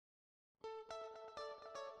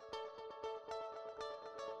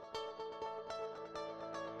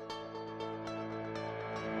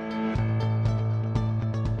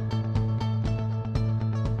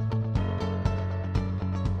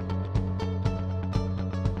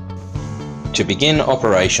To begin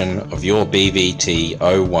operation of your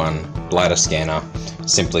BVT01 bladder scanner,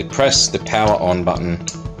 simply press the power on button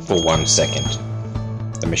for 1 second.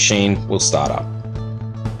 The machine will start up.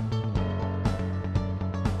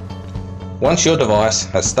 Once your device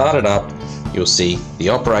has started up, you'll see the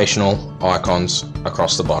operational icons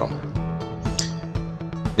across the bottom.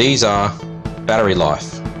 These are battery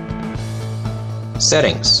life,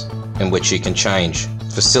 settings in which you can change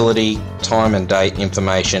facility, time and date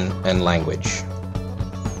information and language,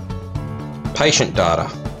 patient data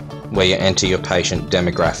where you enter your patient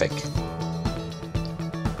demographic,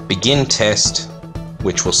 begin test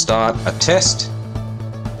which will start a test,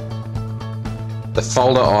 the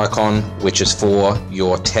folder icon which is for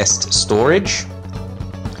your test storage,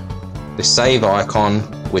 the save icon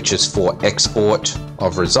which is for export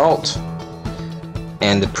of result,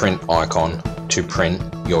 and the print icon to print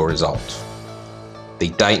your result. The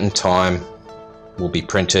date and time will be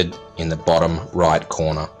printed in the bottom right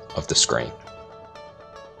corner of the screen.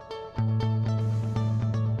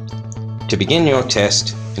 To begin your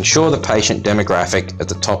test, ensure the patient demographic at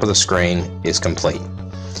the top of the screen is complete.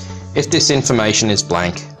 If this information is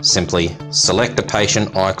blank, simply select the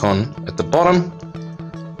patient icon at the bottom,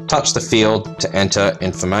 touch the field to enter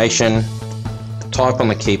information, type on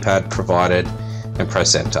the keypad provided and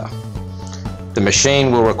press enter. The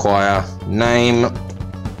machine will require name,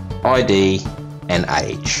 ID and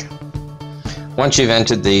age. Once you've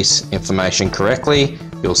entered these information correctly,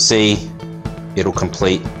 you'll see it'll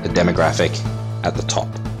complete the demographic at the top.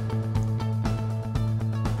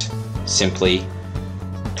 Simply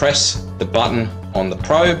press the button on the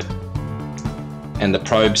probe and the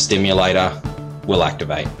probe stimulator will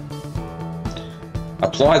activate.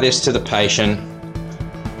 Apply this to the patient,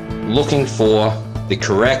 looking for the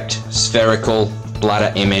correct spherical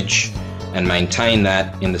bladder image and maintain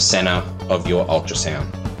that in the center of your ultrasound.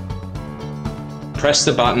 Press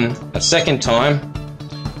the button a second time,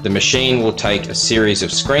 the machine will take a series of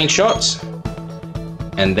screenshots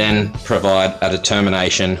and then provide a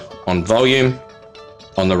determination on volume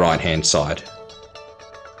on the right hand side.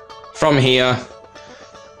 From here,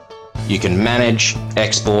 you can manage,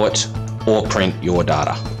 export or print your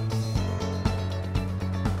data.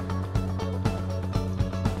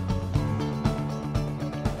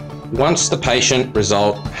 Once the patient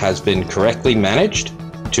result has been correctly managed,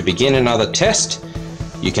 to begin another test,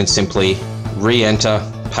 you can simply re-enter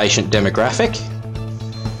patient demographic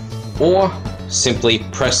or simply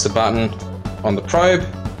press the button on the probe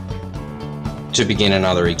to begin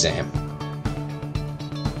another exam.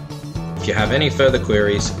 If you have any further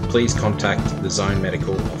queries, please contact the Zone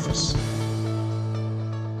Medical office.